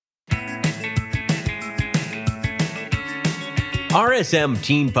RSM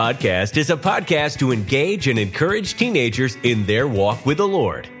Teen Podcast is a podcast to engage and encourage teenagers in their walk with the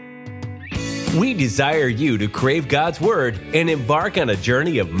Lord. We desire you to crave God's Word and embark on a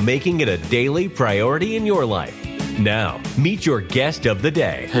journey of making it a daily priority in your life. Now, meet your guest of the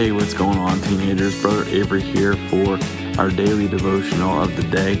day. Hey, what's going on, teenagers? Brother Avery here for our daily devotional of the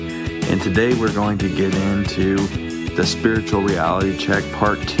day. And today we're going to get into the spiritual reality check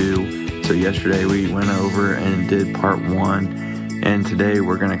part 2. So yesterday we went over and did part 1. And today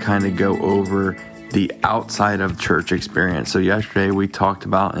we're going to kind of go over the outside of church experience. So yesterday we talked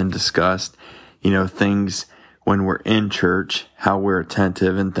about and discussed, things when we're in church, how we're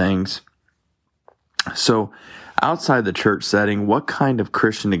attentive and things. So outside the church setting, what kind of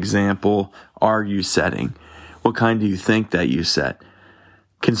Christian example are you setting? What kind do you think that you set?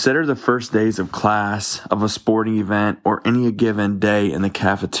 Consider the first days of class, of a sporting event, or any given day in the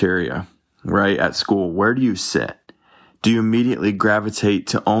cafeteria, right, at school. Where do you sit? Do you immediately gravitate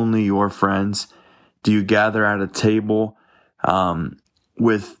to only your friends? Do you gather at a table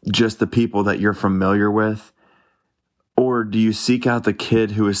with just the people that you're familiar with? Or do you seek out the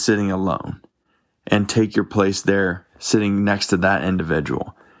kid who is sitting alone and take your place there, sitting next to that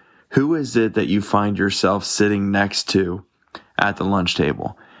individual? Who is it that you find yourself sitting next to at the lunch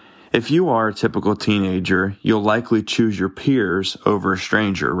table? If you are a typical teenager, you'll likely choose your peers over a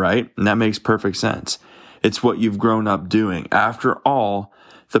stranger, right? And that makes perfect sense. It's what you've grown up doing. After all,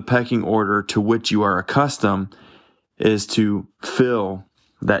 the pecking order to which you are accustomed is to fill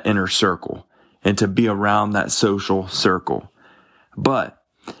that inner circle and to be around that social circle. But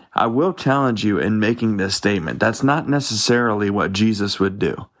I will challenge you in making this statement. That's not necessarily what Jesus would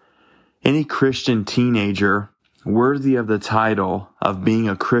do. Any Christian teenager worthy of the title of being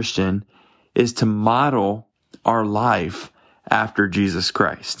a Christian is to model our life after Jesus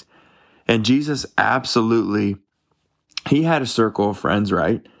Christ. And Jesus absolutely, he had a circle of friends,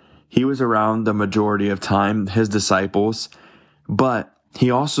 right? He was around the majority of time, his disciples, but he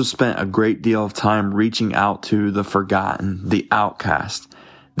also spent a great deal of time reaching out to the forgotten, the outcast,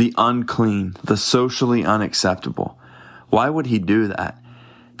 the unclean, the socially unacceptable. Why would he do that?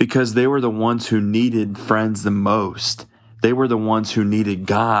 Because they were the ones who needed friends the most. They were the ones who needed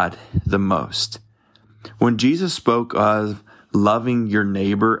God the most. When Jesus spoke of loving your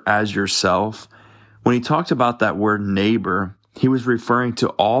neighbor as yourself, when he talked about that word neighbor, he was referring to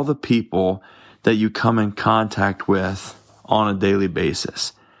all the people that you come in contact with on a daily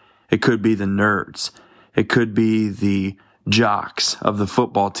basis. It could be the nerds. It could be the jocks of the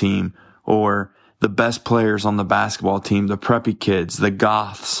football team, or the best players on the basketball team, the preppy kids, the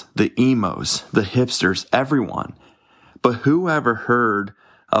goths, the emos, the hipsters, everyone. But who ever heard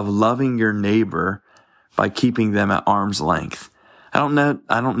of loving your neighbor by keeping them at arm's length? I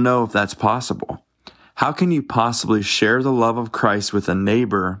don't know if that's possible. How can you possibly share the love of Christ with a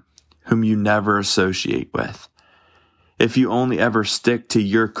neighbor whom you never associate with? If you only ever stick to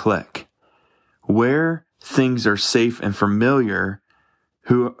your clique, where things are safe and familiar,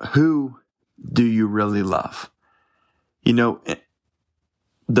 who do you really love?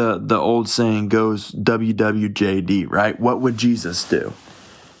 The old saying goes, WWJD, right? What would Jesus do?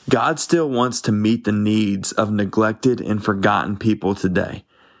 God still wants to meet the needs of neglected and forgotten people today.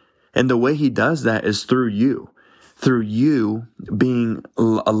 And the way he does that is through you being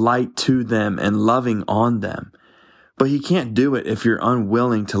a light to them and loving on them. But he can't do it if you're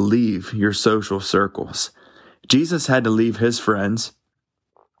unwilling to leave your social circles. Jesus had to leave his friends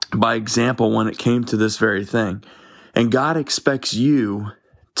by example when it came to this very thing. And God expects you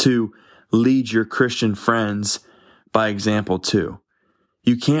to lead your Christian friends by example too.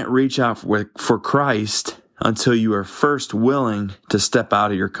 You can't reach out for Christ until you are first willing to step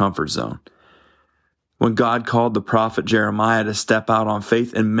out of your comfort zone. When God called the prophet Jeremiah to step out on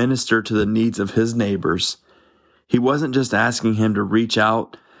faith and minister to the needs of his neighbors, he wasn't just asking him to reach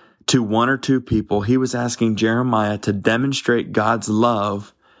out to one or two people. He was asking Jeremiah to demonstrate God's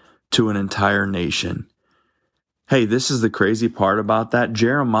love to an entire nation. Hey, this is the crazy part about that.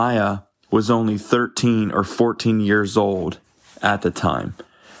 Jeremiah was only 13 or 14 years old at the time.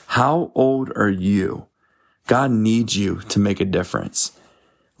 How old are you? God needs you to make a difference.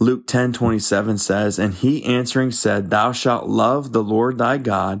 Luke 10:27 says, "And he answering said, Thou shalt love the Lord thy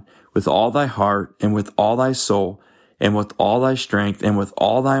God with all thy heart, and with all thy soul, and with all thy strength, and with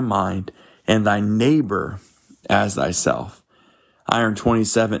all thy mind, and thy neighbor as thyself."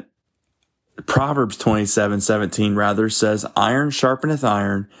 Proverbs 27:17 says, "Iron sharpeneth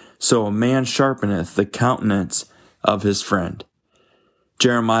iron, so a man sharpeneth the countenance of his friend."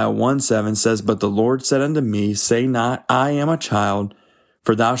 Jeremiah 1:7 says, "But the Lord said unto me, Say not, I am a child,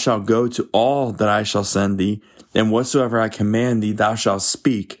 For thou shalt go to all that I shall send thee, and whatsoever I command thee thou shalt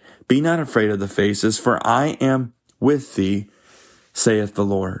speak. Be not afraid of the faces, for I am with thee, saith the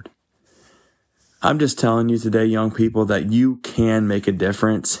Lord. I'm just telling you today, young people, that you can make a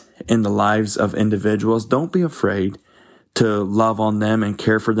difference in the lives of individuals. Don't be afraid to love on them and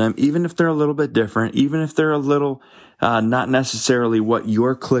care for them, even if they're a little bit different, even if they're a little not necessarily what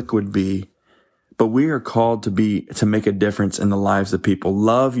your clique would be. But we are called to make a difference in the lives of people.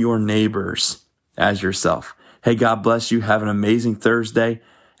 Love your neighbors as yourself. Hey, God bless you. Have an amazing Thursday,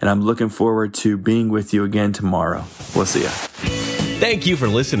 and I'm looking forward to being with you again tomorrow. We'll see ya. Thank you for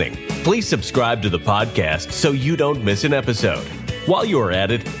listening. Please subscribe to the podcast so you don't miss an episode. While you are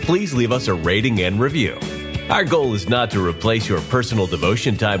at it, please leave us a rating and review. Our goal is not to replace your personal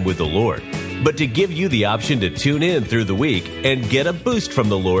devotion time with the Lord, but to give you the option to tune in through the week and get a boost from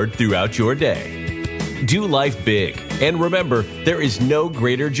the Lord throughout your day. Do life big, and remember, there is no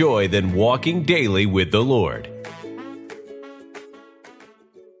greater joy than walking daily with the Lord.